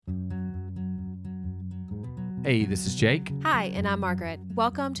Hey, this is Jake. Hi, and I'm Margaret.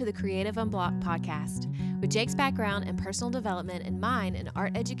 Welcome to the Creative Unblocked podcast. With Jake's background in personal development and mine in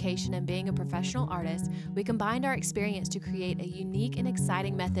art education and being a professional artist, we combined our experience to create a unique and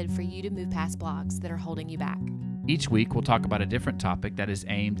exciting method for you to move past blocks that are holding you back. Each week, we'll talk about a different topic that is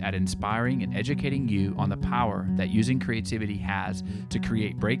aimed at inspiring and educating you on the power that using creativity has to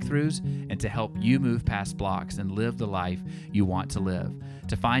create breakthroughs and to help you move past blocks and live the life you want to live.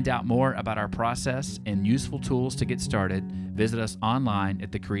 To find out more about our process and useful tools to get started, visit us online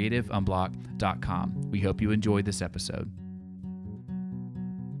at thecreativeunblock.com. We hope you enjoyed this episode.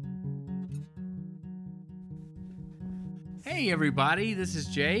 Hey, everybody, this is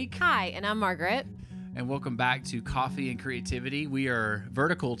Jake. Hi, and I'm Margaret. And welcome back to Coffee and Creativity. We are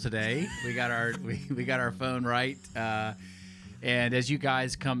vertical today. We got our phone right. And as you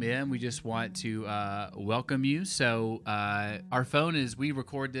guys come in, we just want to welcome you. So our phone we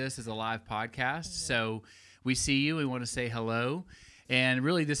record this as a live podcast. So we see you. We want to say hello. And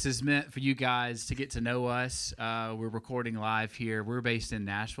really, this is meant for you guys to get to know us. We're recording live here. We're based in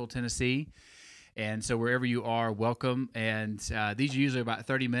Nashville, Tennessee. And so wherever you are, welcome. And these are usually about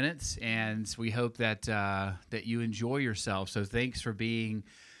 30 minutes, and we hope that that you enjoy yourself. So thanks for being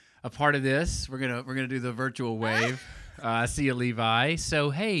a part of this. We're gonna do the virtual wave. See you, Levi.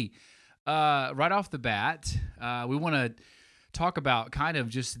 So hey, right off the bat, we want to talk about kind of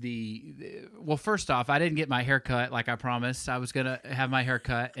just well, first off, I didn't get my hair cut like I promised. I was gonna have my hair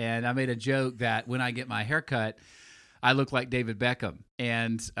cut, and I made a joke that when I get my hair cut, I look like David Beckham.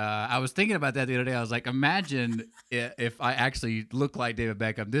 And I was thinking about that the other day. I was like, imagine if I actually look like David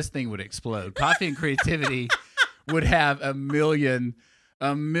Beckham, this thing would explode. Coffee and Creativity would have a million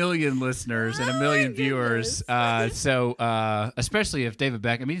listeners and a million viewers. So especially if David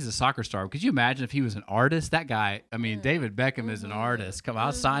Beckham, he's a soccer star. Could you imagine if he was an artist? That guy, David Beckham is an artist. Come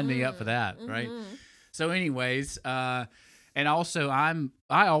on, sign me up for that, right? So anyways, and also,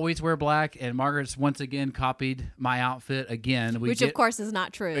 I always wear black, and Margaret's once again copied my outfit again. Which, of course, is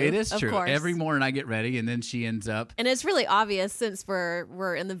not true. It is true. Of course. Every morning I get ready, and then she ends up. And it's really obvious since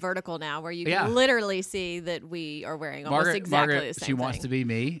we're in the vertical now, where you can literally see that we are wearing almost exactly the same She wants to be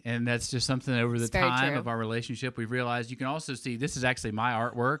me, and that's just something over the time of our relationship we've realized. You can also see this is actually my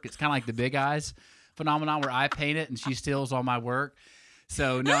artwork. It's kind of like the Big Eyes phenomenon, where I paint it and she steals all my work.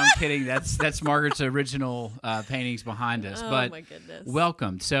 So no, I'm kidding. That's Margaret's original paintings behind us. But my goodness.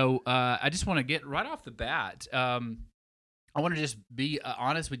 Welcome. So I just want to get right off the bat. I want to just be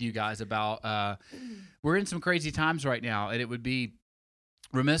honest with you guys about we're in some crazy times right now, and it would be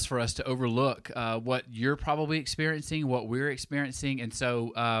remiss for us to overlook what you're probably experiencing, what we're experiencing, and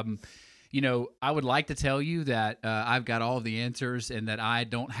so. I would like to tell you that I've got all of the answers and that I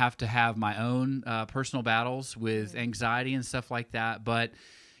don't have to have my own personal battles with anxiety and stuff like that. But,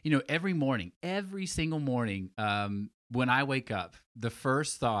 every single morning when I wake up, the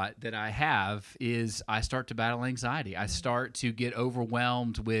first thought that I have is I start to battle anxiety. I start to get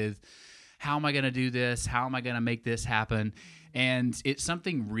overwhelmed with how am I going to do this? How am I going to make this happen? And it's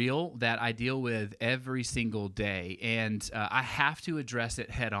something real that I deal with every single day, and I have to address it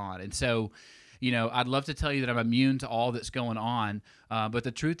head on. And so, I'd love to tell you that I'm immune to all that's going on, but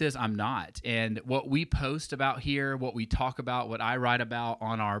the truth is I'm not. And what we post about here, what we talk about, what I write about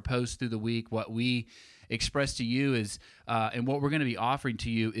on our posts through the week, what we express to you is, and what we're going to be offering to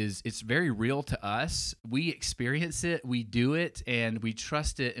you is, it's very real to us. We experience it, we do it, and we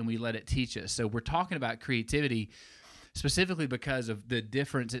trust it, and we let it teach us. So we're talking about creativity specifically because of the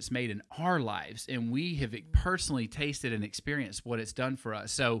difference it's made in our lives, and we have personally tasted and experienced what it's done for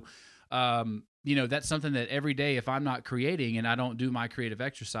us. So, that's something that every day, if I'm not creating and I don't do my creative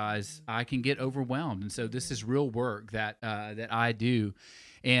exercise, I can get overwhelmed. And so this is real work that I do.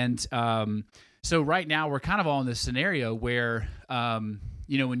 And so right now we're kind of all in this scenario where, when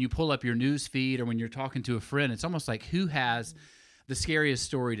you pull up your news feed or when you're talking to a friend, it's almost like who has the scariest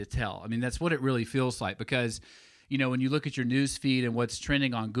story to tell. That's what it really feels like, because when you look at your news feed and what's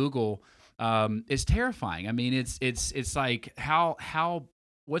trending on Google, it's terrifying. It's like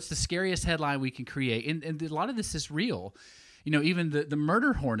what's the scariest headline we can create? And a lot of this is real. Even the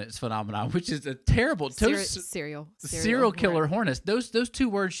murder hornets phenomenon, which is a terrible serial killer hornets. Those two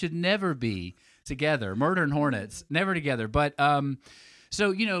words should never be together. Murder and hornets, never together. But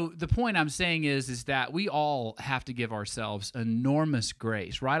so, the point I'm saying is that we all have to give ourselves enormous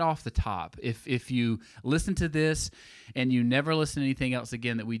grace right off the top. If you listen to this and you never listen to anything else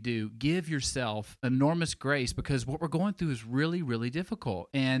again that we do, give yourself enormous grace, because what we're going through is really, really difficult.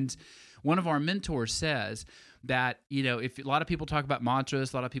 And one of our mentors says that, if a lot of people talk about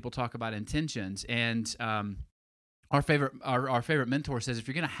mantras, a lot of people talk about intentions, and our favorite mentor says if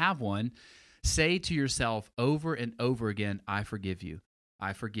you're going to have one, say to yourself over and over again, I forgive you.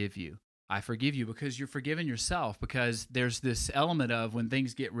 I forgive you. I forgive you, because you're forgiving yourself, because there's this element of when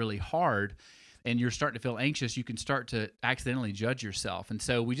things get really hard and you're starting to feel anxious, you can start to accidentally judge yourself. And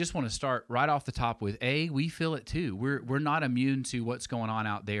so we just want to start right off the top with, we feel it too. We're not immune to what's going on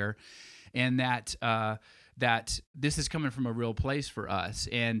out there, and that this is coming from a real place for us.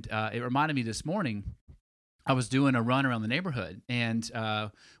 And it reminded me this morning, I was doing a run around the neighborhood,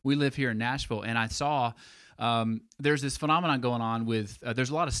 and we live here in Nashville, and I saw there's this phenomenon going on with there's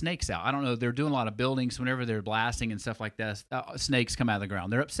a lot of snakes out. I don't know, they're doing a lot of buildings. Whenever they're blasting and stuff like this, snakes come out of the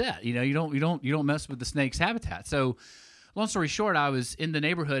ground. They're upset. You don't mess with the snake's habitat. So, long story short, I was in the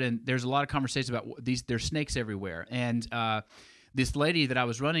neighborhood, and there's a lot of conversations about there's snakes everywhere. And this lady that I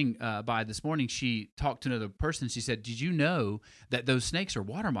was running by this morning, she talked to another person. She said, did you know that those snakes are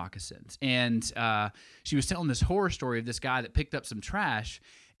water moccasins? And she was telling this horror story of this guy that picked up some trash,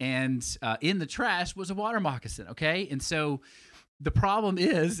 and in the trash was a water moccasin, okay? And so the problem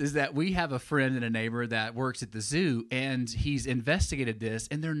is that we have a friend and a neighbor that works at the zoo, and he's investigated this,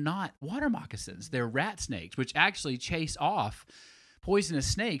 and they're not water moccasins. They're rat snakes, which actually chase off poisonous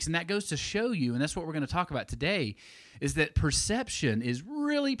snakes. And that goes to show you, and that's what we're going to talk about today, is that perception is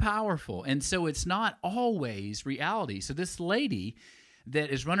really powerful. And so it's not always reality. So this lady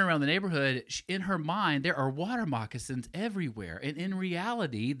that is running around the neighborhood, in her mind, there are water moccasins everywhere. And in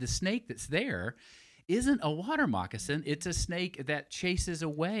reality, the snake that's there isn't a water moccasin. It's a snake that chases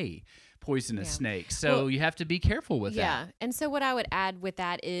away poisonous snakes. So you have to be careful with that. Yeah. And so what I would add with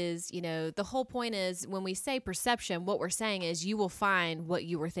that is, the whole point is when we say perception, what we're saying is you will find what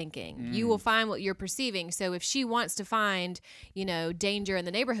you were thinking. You will find what you're perceiving. So if she wants to find, danger in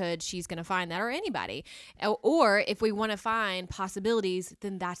the neighborhood, she's going to find that, or anybody. Or if we want to find possibilities,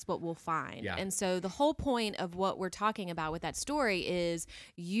 then that's what we'll find. Yeah. And so the whole point of what we're talking about with that story is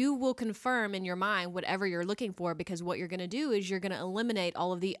you will confirm in your mind whatever you're looking for, because what you're going to do is you're going to eliminate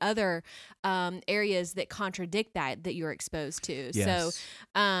all of the other areas that contradict that you're exposed to. Yes.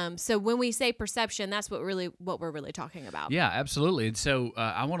 So when we say perception, that's what we're really talking about. Yeah, absolutely. And so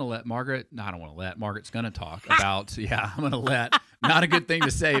I want to let Margaret's going to talk about, I'm going to let, not a good thing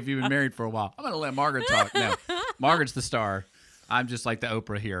to say if you've been married for a while. I'm going to let Margaret talk. No, Margaret's the star. I'm just like the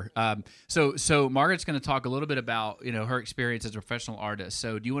Oprah here. So Margaret's going to talk a little bit about, her experience as a professional artist.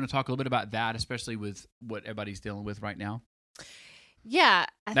 So do you want to talk a little bit about that, especially with what everybody's dealing with right now? Yeah.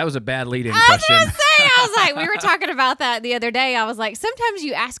 That was a bad lead-in question. I was like, we were talking about that the other day. I was like, sometimes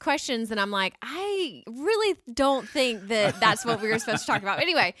you ask questions and I'm like, I really don't think that's what we were supposed to talk about.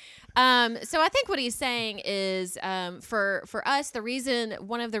 Anyway, so I think what he's saying is for us,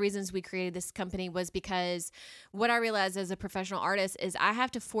 one of the reasons we created this company was because what I realized as a professional artist is I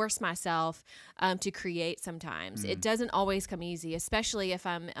have to force myself to create sometimes. It doesn't always come easy, especially if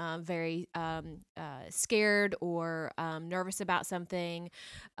I'm very scared or nervous about something,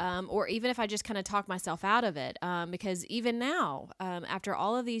 or even if I just kind of talk myself out of it, because even now, after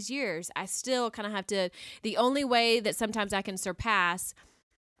all of these years, I still kind of have to, the only way that sometimes I can surpass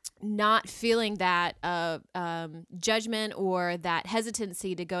not feeling that judgment or that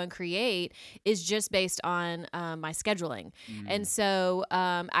hesitancy to go and create is just based on my scheduling. And so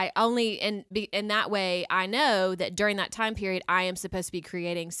I only, in that way, I know that during that time period, I am supposed to be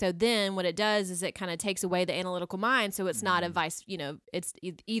creating. So then what it does is it kind of takes away the analytical mind. So it's not advice, it's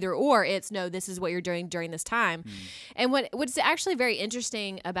either or, it's no, this is what you're doing during this time. And what's actually very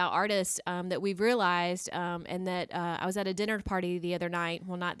interesting about artists that we've realized, and that I was at a dinner party the other night,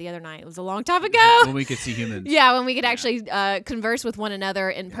 well, not the other night, it was a long time ago. When we could see humans. Yeah, when we could actually converse with one another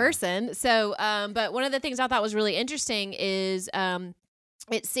in person. So, but one of the things I thought was really interesting is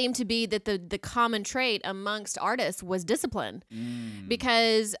it seemed to be that the common trait amongst artists was discipline,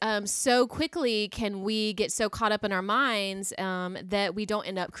 because so quickly can we get so caught up in our minds that we don't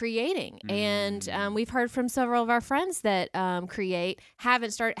end up creating. And we've heard from several of our friends that haven't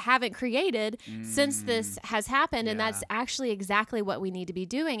created since this has happened, and that's actually exactly what we need to be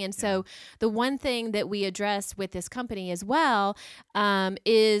doing. And so the one thing that we address with this company as well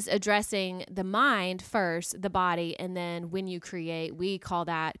is addressing the mind first, the body, and then when you create, we call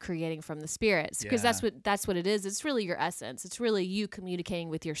that creating from the spirits, because that's what it is. It's really your essence. It's really you communicating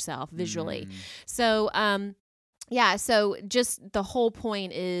with yourself visually. So so just the whole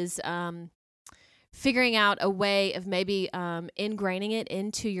point is figuring out a way of maybe ingraining it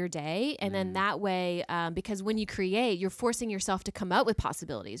into your day. And then that way, because when you create, you're forcing yourself to come up with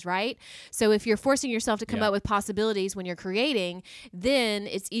possibilities, right? So if you're forcing yourself to come up with possibilities when you're creating, then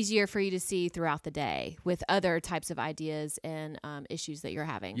it's easier for you to see throughout the day with other types of ideas and issues that you're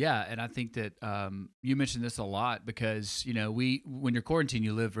having. Yeah, and I think that you mentioned this a lot because, when you're quarantined,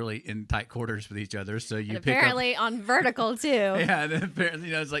 you live really in tight quarters with each other. So you and apparently on vertical too. Yeah, and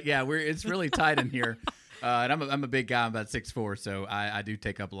apparently, it's like, it's really tight in here. And I'm a big guy. I'm about 6'4", so I do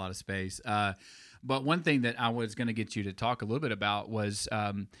take up a lot of space. But one thing that I was going to get you to talk a little bit about was,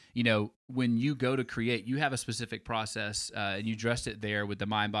 when you go to create, you have a specific process, and you dressed it there with the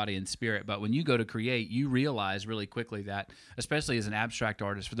mind, body, and spirit. But when you go to create, you realize really quickly that, especially as an abstract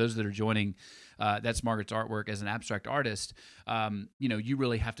artist, for those that are joining, that's Margaret's artwork as an abstract artist, you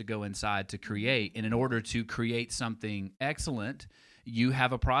really have to go inside to create. And in order to create something excellent, you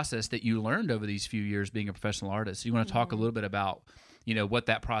have a process that you learned over these few years being a professional artist. So you want to talk a little bit about what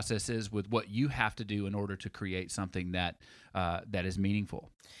that process is with what you have to do in order to create something that is meaningful.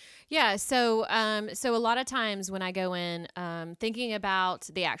 Yeah. So a lot of times when I go in, thinking about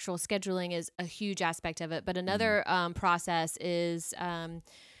the actual scheduling is a huge aspect of it. But another process is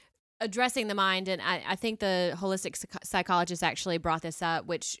addressing the mind. And I think the holistic psychologist actually brought this up,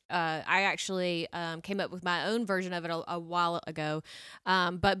 which I actually came up with my own version of it a while ago.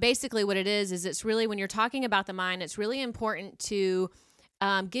 But basically what it is it's really, when you're talking about the mind, it's really important to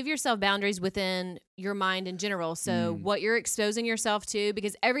give yourself boundaries within your mind in general. So what you're exposing yourself to,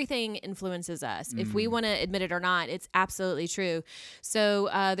 because everything influences us. If we want to admit it or not, it's absolutely true. So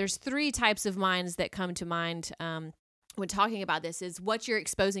there's 3 types of minds that come to mind when talking about this is what you're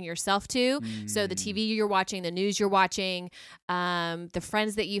exposing yourself to. So the TV you're watching, the news you're watching, the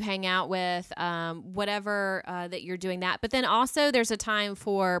friends that you hang out with, whatever that you're doing that. But then also there's a time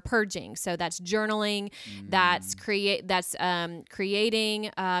for purging. So that's journaling, that's creating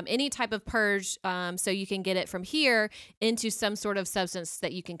any type of purge. So you can get it from here into some sort of substance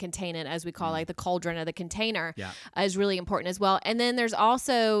that you can contain it, as we call like the cauldron or the container, is really important as well. And then there's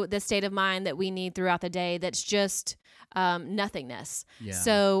also the state of mind that we need throughout the day. That's just nothingness.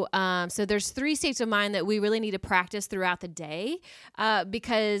 So there's 3 states of mind that we really need to practice throughout the day,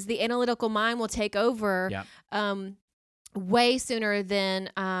 because the analytical mind will take over way sooner than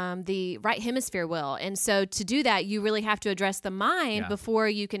the right hemisphere will. And so to do that, you really have to address the mind before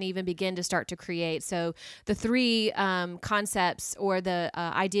you can even begin to start to create. So the 3 concepts or the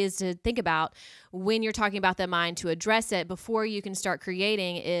ideas to think about when you're talking about the mind to address it before you can start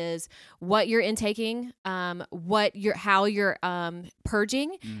creating is what you're intaking, how you're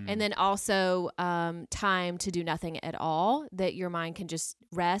purging, and then also time to do nothing at all, that your mind can just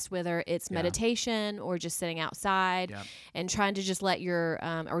rest, whether it's meditation or just sitting outside and trying to just let your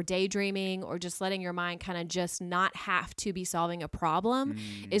or daydreaming or just letting your mind kind of just not have to be solving a problem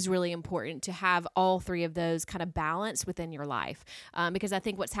is really important, to have all 3 of those kind of balanced within your life. Because I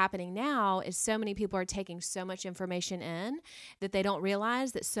think what's happening now is so many people are taking so much information in that they don't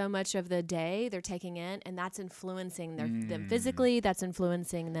realize that so much of the day they're taking in, and that's influencing them physically, that's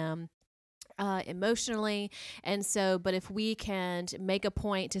influencing them emotionally. And so, but if we can make a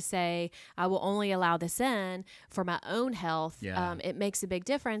point to say, I will only allow this in for my own health, it makes a big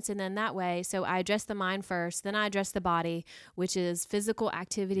difference. And then that way, so I address the mind first, then I address the body, which is physical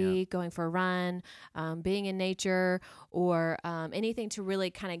activity, going for a run, being in nature, or anything to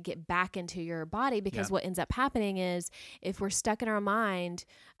really kind of get back into your body. Because what ends up happening is if we're stuck in our mind,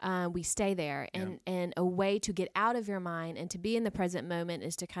 we stay there. And a way to get out of your mind and to be in the present moment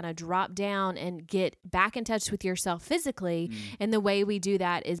is to kind of drop down and get back in touch with yourself physically. And the way we do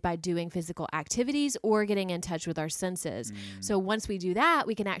that is by doing physical activities or getting in touch with our senses. So once we do that,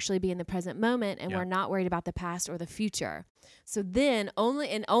 we can actually be in the present moment, and we're not worried about the past or the future. So then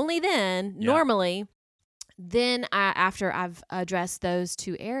only then, normally, then after I've addressed those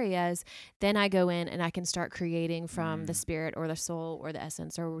 2 areas, then I go in and I can start creating from the spirit or the soul or the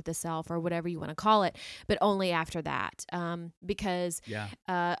essence or the self or whatever you want to call it, but only after that. Because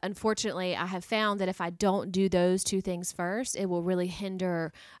unfortunately, I have found that if I don't do those 2 things first, it will really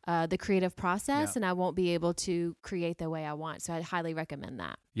hinder the creative process, and I won't be able to create the way I want. So I highly recommend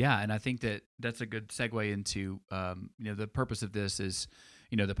that. Yeah, and I think that that's a good segue into the purpose of this is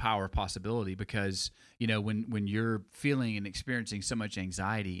the power of possibility, because when you're feeling and experiencing so much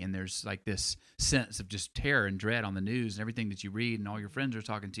anxiety, and there's like this sense of just terror and dread on the news and everything that you read and all your friends are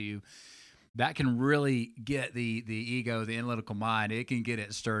talking to you, that can really get the ego, the analytical mind, it can get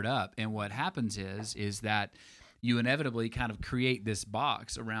it stirred up. And what happens is that you inevitably kind of create this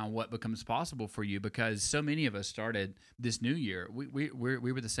box around what becomes possible for you, because so many of us started this new year. We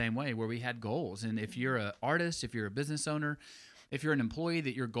were the same way, where we had goals. And if you're an artist, if you're a business owner, if you're an employee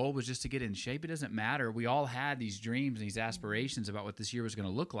that your goal was just to get in shape, it doesn't matter. We all had these dreams and these aspirations about what this year was going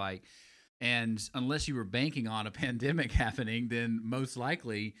to look like. And unless you were banking on a pandemic happening, then most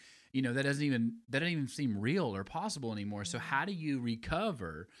likely, that doesn't even seem real or possible anymore. So how do you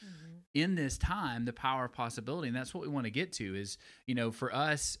recover in this time the power of possibility? And that's what we want to get to is, for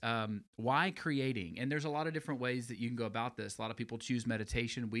us, why creating? And there's a lot of different ways that you can go about this. A lot of people choose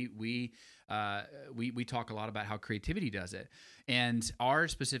meditation. We talk a lot about how creativity does it. And our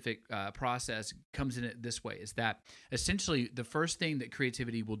specific process comes in it this way, is that essentially the first thing that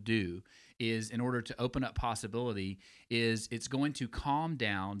creativity will do is, in order to open up possibility, is it's going to calm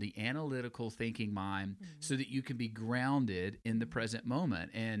down the analytical thinking mind so that you can be grounded in the present moment.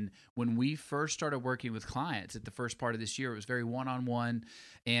 And when we first started working with clients at the first part of this year, it was very one-on-one.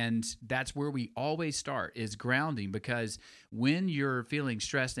 And that's where we always start, is grounding, because when you're feeling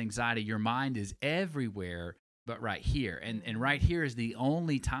stress and anxiety, your mind is everywhere but right here. And right here is the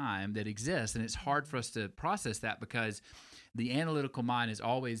only time that exists. And it's hard for us to process that, because the analytical mind is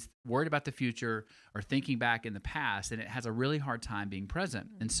always worried about the future or thinking back in the past, and it has a really hard time being present.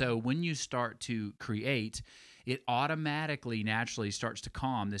 And so when you start to create, it automatically, naturally starts to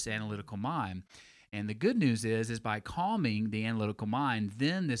calm this analytical mind. And the good news is by calming the analytical mind,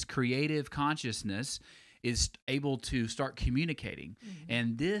 then this creative consciousness is able to start communicating.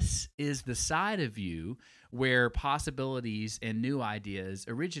 And this is the side of you where possibilities and new ideas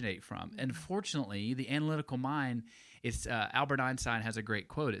originate from. And fortunately, the analytical mind, it's Albert Einstein has a great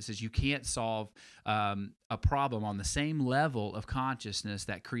quote. It says, you can't solve a problem on the same level of consciousness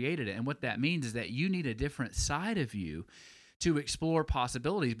that created it. And what that means is that you need a different side of you to explore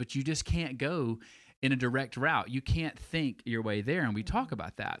possibilities, but you just can't go in a direct route. You can't think your way there, and we talk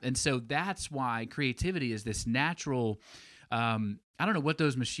about that. And so that's why creativity is this natural, I don't know what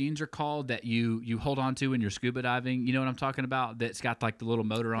those machines are called that you hold on to when you're scuba diving. You know what I'm talking about? That's got like the little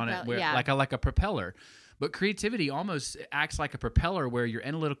motor on it, where, like a propeller. But creativity almost acts like a propeller, where your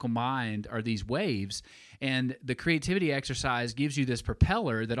analytical mind are these waves, and the creativity exercise gives you this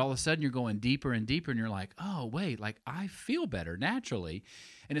propeller that all of a sudden you're going deeper and deeper, and you're like, oh, wait, like I feel better naturally.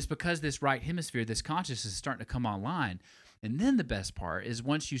 And it's because this right hemisphere, this consciousness is starting to come online. And then the best part is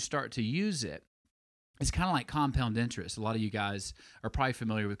once you start to use it, it's kind of like compound interest. A lot of you guys are probably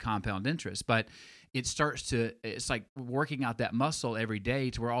familiar with compound interest, but it's like working out that muscle every day,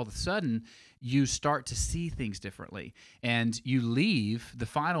 to where all of a sudden you start to see things differently. And the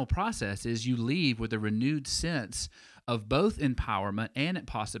final process is you leave with a renewed sense of both empowerment and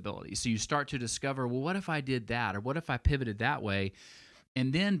possibility. So you start to discover, well, what if I did that? Or what if I pivoted that way?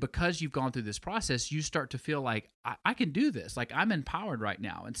 And then because you've gone through this process, you start to feel like, I can do this. Like I'm empowered right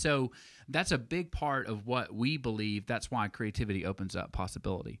now. And so that's a big part of what we believe. That's why creativity opens up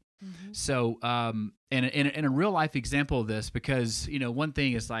possibility. So in a real life example of this, because, one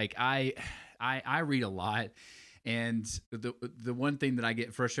thing is like I read a lot. And the one thing that I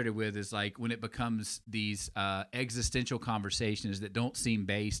get frustrated with is like when it becomes these existential conversations that don't seem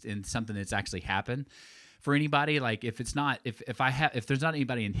based in something that's actually happened for anybody. Like if there's not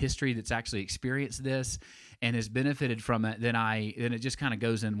anybody in history that's actually experienced this and has benefited from it, then it just kind of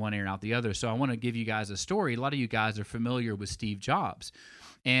goes in one ear and out the other. So I want to give you guys a story. A lot of you guys are familiar with Steve Jobs.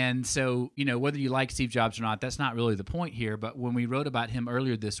 And so, whether you like Steve Jobs or not, that's not really the point here. But when we wrote about him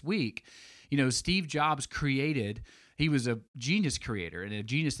earlier this week, Steve Jobs he was a genius creator and a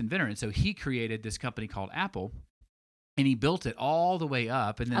genius inventor. And so he created this company called Apple, and he built it all the way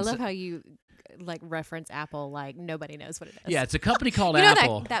up. And then I love how you reference Apple like nobody knows what it is. Yeah, it's a company called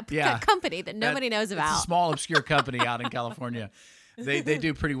Apple. That company that nobody knows about. It's a small, obscure company out in California. They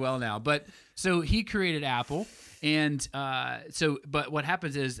do pretty well now. But so he created Apple. And but what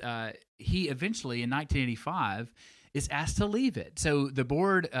happens is he eventually, in 1985, is asked to leave it. So the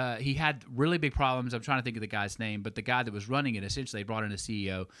board, he had really big problems. I'm trying to think of the guy's name, but the guy that was running it, essentially brought in a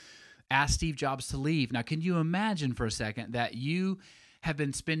CEO, asked Steve Jobs to leave. Now, can you imagine for a second that you have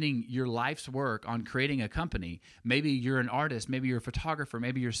been spending your life's work on creating a company? Maybe you're an artist, maybe you're a photographer,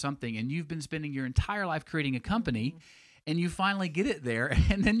 maybe you're something, and you've been spending your entire life creating a company, and you finally get it there,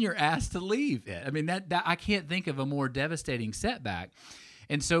 and then you're asked to leave it. I mean, that I can't think of a more devastating setback.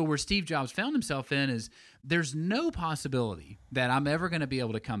 And so where Steve Jobs found himself in is there's no possibility that I'm ever going to be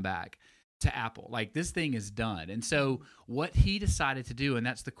able to come back to Apple. Like, this thing is done. And so what he decided to do, and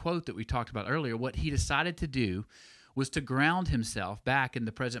that's the quote that we talked about earlier, what he decided to do was to ground himself back in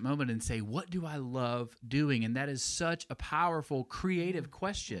the present moment and say, what do I love doing? And that is such a powerful, creative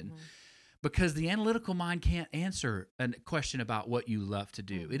question. Because the analytical mind can't answer a question about what you love to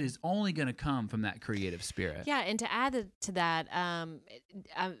do. It is only going to come from that creative spirit. Yeah, and to add to that,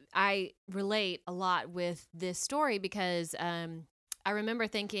 I relate a lot with this story because I remember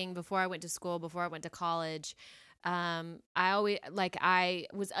thinking before I went to school, before I went to college, I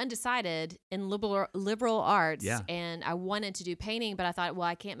was undecided in liberal arts, Yeah. and I wanted to do painting, but I thought, well,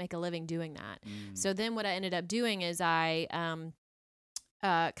 I can't make a living doing that. So then what I ended up doing is I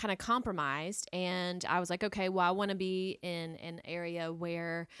kind of compromised, and I was like, okay, well, I want to be in an area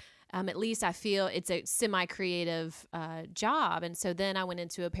where at least I feel it's a semi-creative job. And so then I went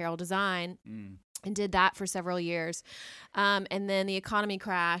into apparel design and did that for several years. And then the economy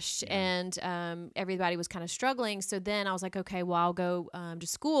crashed and everybody was kind of struggling. So then I was like, okay, well, I'll go to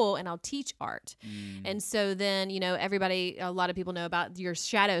school and I'll teach art. And so then, a lot of people know about your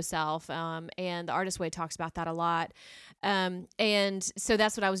shadow self. And the Artist Way talks about that a lot. And so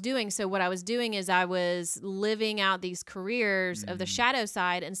that's what I was doing. So what I was doing is I was living out these careers of the shadow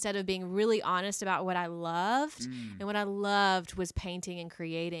side instead of being really honest about what I loved. And what I loved was painting and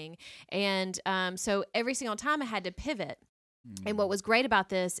creating. And so every single time I had to pivot. And what was great about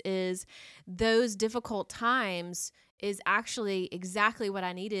this is those difficult times is actually exactly what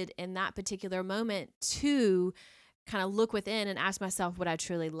I needed in that particular moment to kind of look within and ask myself what I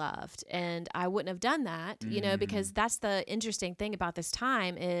truly loved. And I wouldn't have done that, because that's the interesting thing about this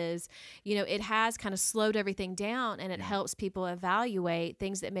time is, it has kind of slowed everything down, and it helps people evaluate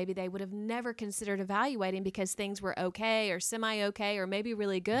things that maybe they would have never considered evaluating because things were okay or semi-okay or maybe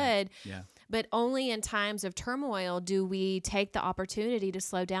really good. Yeah. But only in times of turmoil do we take the opportunity to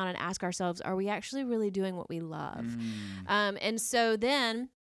slow down and ask ourselves, are we actually really doing what we love? And so then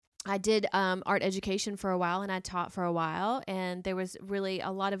I did art education for a while, and I taught for a while, and there was really a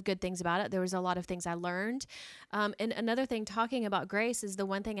lot of good things about it. There was a lot of things I learned. And another thing, talking about grace, is the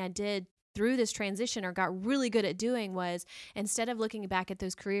one thing I did through this transition or got really good at doing was instead of looking back at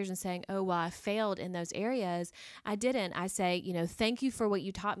those careers and saying, oh, well, I failed in those areas, I didn't. I say, thank you for what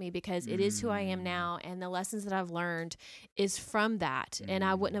you taught me because it is who I am now. And the lessons that I've learned is from that. And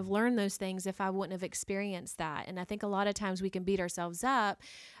I wouldn't have learned those things if I wouldn't have experienced that. And I think a lot of times we can beat ourselves up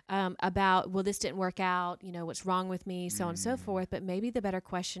about, well, this didn't work out, what's wrong with me, so on and so forth. But maybe the better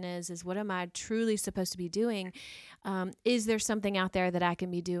question is what am I truly supposed to be doing? Is there something out there that I can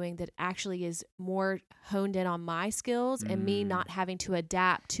be doing that actually is more honed in on my skills and me not having to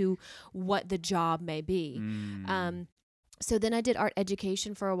adapt to what the job may be? So then I did art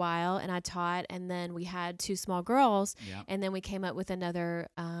education for a while, and I taught, and then we had two small girls, and then we came up with another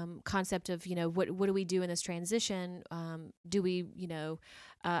concept of, what do we do in this transition? Do we,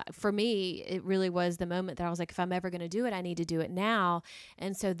 for me, it really was the moment that I was like, if I'm ever going to do it, I need to do it now.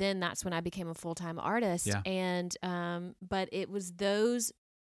 And so then that's when I became a full-time artist. And, but it was those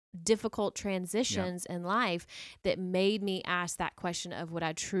difficult transitions in life that made me ask that question of what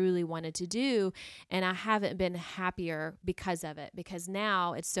I truly wanted to do. And I haven't been happier because of it, because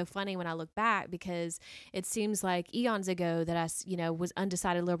now it's so funny when I look back, because it seems like eons ago that I, was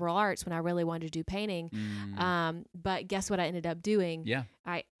undecided liberal arts when I really wanted to do painting. But guess what I ended up doing?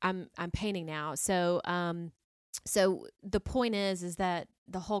 I'm painting now. So, so the point is that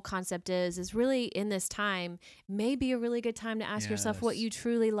the whole concept is really in this time may be a really good time to ask yourself what you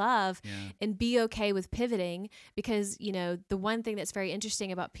truly love and be okay with pivoting, because, the one thing that's very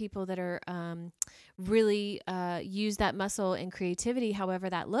interesting about people that are really use that muscle in creativity, however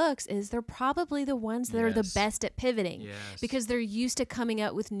that looks, is they're probably the ones that are the best at pivoting because they're used to coming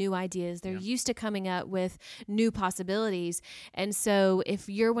up with new ideas. They're used to coming up with new possibilities. And so if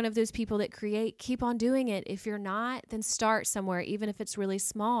you're one of those people that create, keep on doing it. If you're not, then start somewhere, even if it's really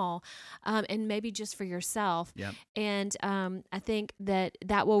small, and maybe just for yourself. And I think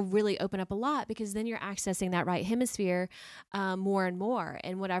that will really open up a lot, because then you're accessing that right hemisphere more and more.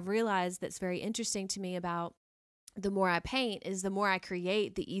 And what I've realized that's very interesting to me about the more I paint is the more I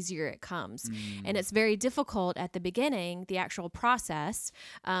create, the easier it comes. And it's very difficult at the beginning, the actual process,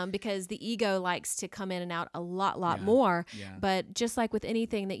 because the ego likes to come in and out a lot more. But just like with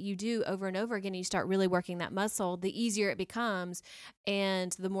anything that you do over and over again, you start really working that muscle, the easier it becomes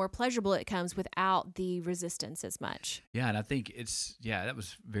and the more pleasurable it comes without the resistance as much. Yeah. And I think that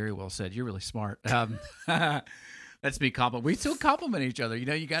was very well said. You're really smart. That's me compliment. We still compliment each other.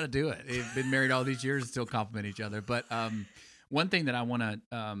 You got to do it. We've been married all these years and still compliment each other. But one thing that I want to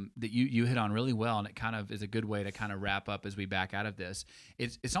that you hit on really well, and it kind of is a good way to kind of wrap up as we back out of this.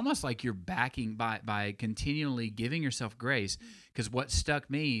 It's almost like you're backing by continually giving yourself grace. Because what stuck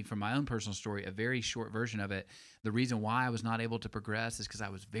me from my own personal story, a very short version of it, the reason why I was not able to progress is because I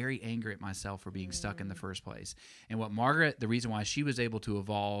was very angry at myself for being stuck in the first place. And what Margaret, the reason why she was able to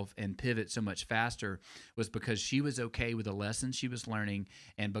evolve and pivot so much faster was because she was okay with the lessons she was learning,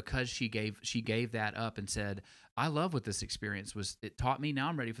 and because she gave that up and said, I love what this experience was. It taught me. Now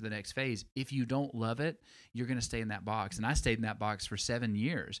I'm ready for the next phase. If you don't love it, you're going to stay in that box. And I stayed in that box for 7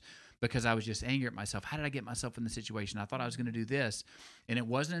 years because I was just angry at myself. How did I get myself in the situation? I thought I was going to do this. And it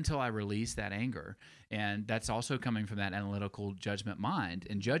wasn't until I released that anger. And that's also coming from that analytical judgment mind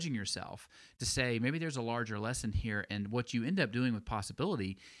and judging yourself to say, maybe there's a larger lesson here. And what you end up doing with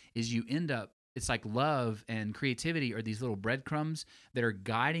possibility is it's like love and creativity are these little breadcrumbs that are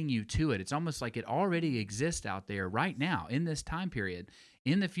guiding you to it. It's almost like it already exists out there right now in this time period.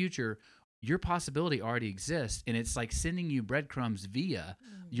 In the future, your possibility already exists, and it's like sending you breadcrumbs via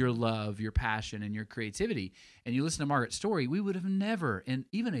your love, your passion, and your creativity. And you listen to Margaret's story, we would have never, and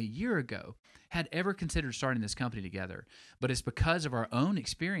even a year ago, had ever considered starting this company together. But it's because of our own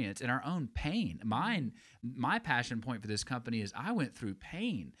experience and our own pain. My passion point for this company is I went through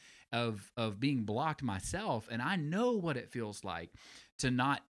pain of being blocked myself, and I know what it feels like to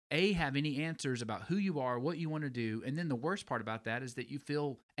not have any answers about who you are, what you want to do, and then the worst part about that is that you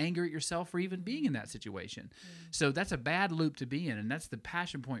feel anger at yourself for even being in that situation. So that's a bad loop to be in, and that's the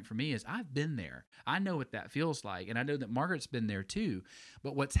passion point for me is I've been there. I know what that feels like, and I know that Margaret's been there too.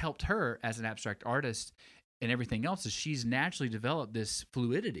 But what's helped her as an abstract artist and everything else is she's naturally developed this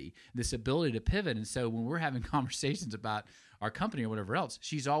fluidity, this ability to pivot. And so when we're having conversations about our company or whatever else,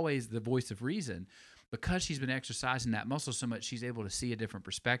 she's always the voice of reason. Because she's been exercising that muscle so much, she's able to see a different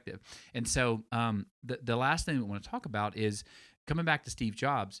perspective. And so the last thing we want to talk about is coming back to Steve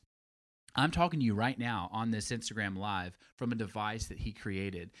Jobs. I'm talking to you right now on this Instagram Live from a device that he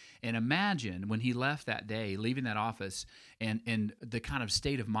created. And imagine when he left that day, leaving that office, and the kind of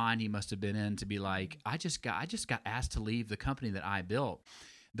state of mind he must have been in to be like, I just got asked to leave the company that I built.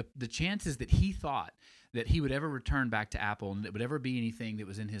 The chances that he thought that he would ever return back to Apple and it would ever be anything that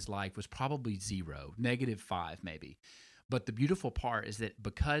was in his life was probably zero, -5 maybe. But the beautiful part is that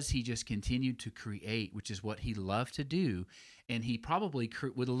because he just continued to create, which is what he loved to do, and he probably,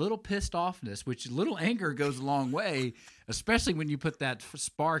 with a little pissed offness, which a little anger goes a long way, especially when you put that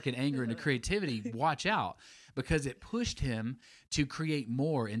spark and anger into creativity, watch out. Because it pushed him to create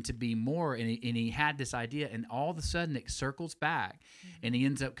more and to be more. And he had this idea, and all of a sudden it circles back, and he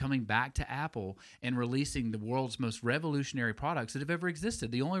ends up coming back to Apple and releasing the world's most revolutionary products that have ever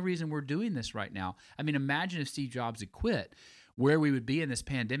existed. The only reason we're doing this right now, I mean, imagine if Steve Jobs had quit, where we would be in this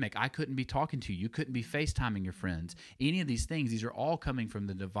pandemic. I couldn't be talking to you. You couldn't be FaceTiming your friends. Any of these things, these are all coming from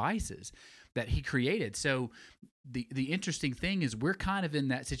the devices that he created. So the interesting thing is we're kind of in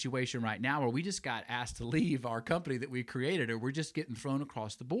that situation right now where we just got asked to leave our company that we created, or we're just getting thrown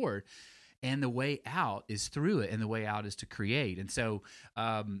across the board. And the way out is through it, and the way out is to create. And so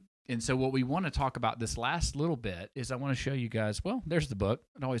what we want to talk about this last little bit is I want to show you guys, well, there's the book.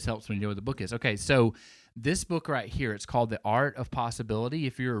 It always helps when you know what the book is. Okay, so this book right here, it's called The Art of Possibility.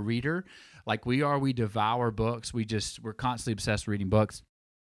 If you're a reader, like we are, we devour books. We're constantly obsessed with reading books.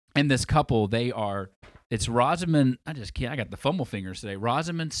 And this couple, it's Rosamund, I got the fumble fingers today.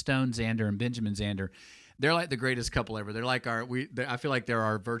 Rosamund Stone Zander and Benjamin Zander. They're like the greatest couple ever. They're like I feel like they're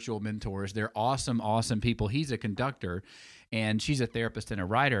our virtual mentors. They're awesome, awesome people. He's a conductor, and she's a therapist and a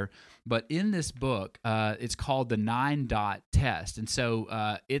writer. But in this book, it's called the 9-Dot Test. And so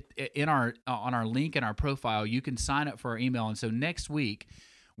on our link in our profile, you can sign up for our email. And so next week,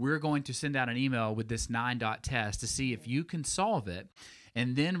 we're going to send out an email with this 9-Dot Test to see if you can solve it.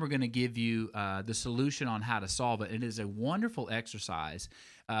 And then we're going to give you the solution on how to solve it. It is a wonderful exercise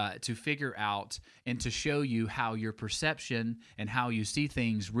to figure out and to show you how your perception and how you see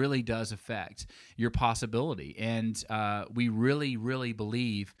things really does affect your possibility. And we really, really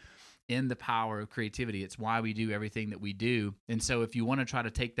believe in the power of creativity. It's why we do everything that we do. And so if you want to try to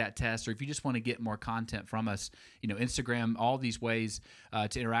take that test, or if you just want to get more content from us, Instagram, all these ways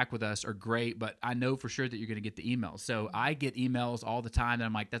to interact with us are great, but I know for sure that you're going to get the emails. So I get emails all the time and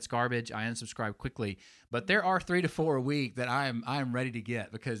I'm like, that's garbage. I unsubscribe quickly. But there are 3 to 4 a week that I am ready to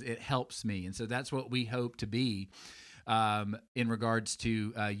get because it helps me. And so that's what we hope to be. In regards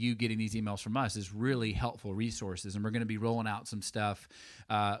to you getting these emails from us is really helpful resources. And we're going to be rolling out some stuff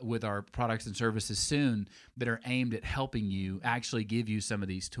with our products and services soon that are aimed at helping you actually give you some of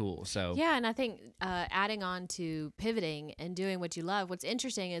these tools. So yeah, and I think adding on to pivoting and doing what you love, what's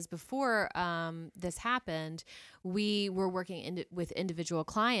interesting is before this happened, we were working with individual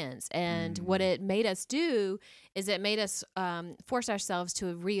clients. And what it made us do is it made us force ourselves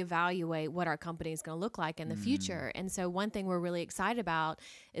to reevaluate what our company is going to look like in the future. And And so one thing we're really excited about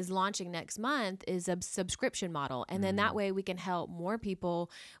is launching next month is a subscription model. And then that way we can help more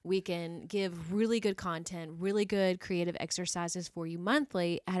people. We can give really good content, really good creative exercises for you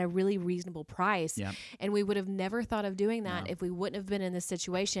monthly at a really reasonable price. Yep. And we would have never thought of doing that if we wouldn't have been in this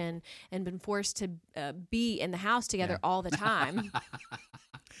situation and been forced to be in the house together all the time.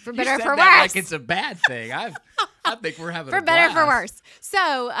 For better or for worse. Like it's a bad thing. I think we're having for better or for worse.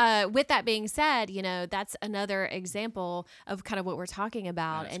 So with that being said, that's another example of kind of what we're talking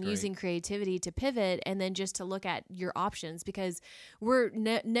about and using creativity to pivot and then just to look at your options because we're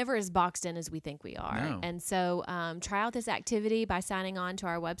never as boxed in as we think we are. No. And so try out this activity by signing on to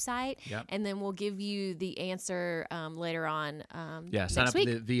our website and then we'll give you the answer later on sign up week.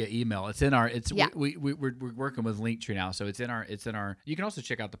 via email. It's in our we're working with Linktree now, so it's in our you can also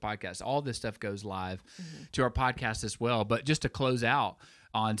check out the podcast. All this stuff goes live to our podcast as well. But just to close out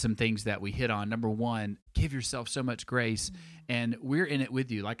on some things that we hit on. Number one, give yourself so much grace. And we're in it with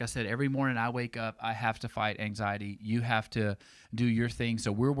you. Like I said, every morning I wake up, I have to fight anxiety. You have to do your thing.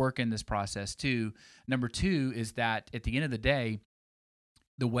 So we're working this process too. Number two is that at the end of the day,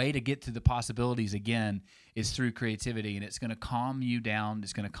 the way to get to the possibilities again is through creativity, and it's going to calm you down.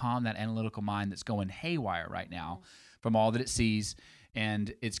 It's going to calm that analytical mind that's going haywire right now from all that it sees.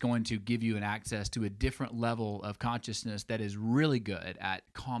 And it's going to give you an access to a different level of consciousness that is really good at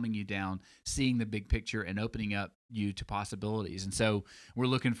calming you down, seeing the big picture, and opening up you to possibilities. And so we're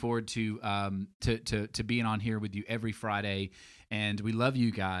looking forward to being on here with you every Friday. And we love you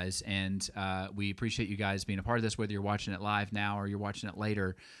guys, and we appreciate you guys being a part of this, whether you're watching it live now or you're watching it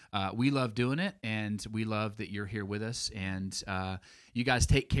later. We love doing it, and we love that you're here with us. And you guys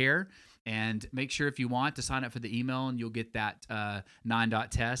take care. And make sure if you want to sign up for the email, and you'll get that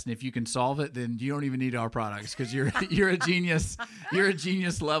 9-dot test. And if you can solve it, then you don't even need our products because you're a genius. You're a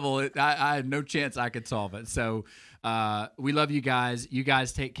genius level. I had no chance I could solve it. So we love you guys. You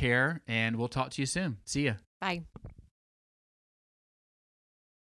guys take care, and we'll talk to you soon. See ya. Bye.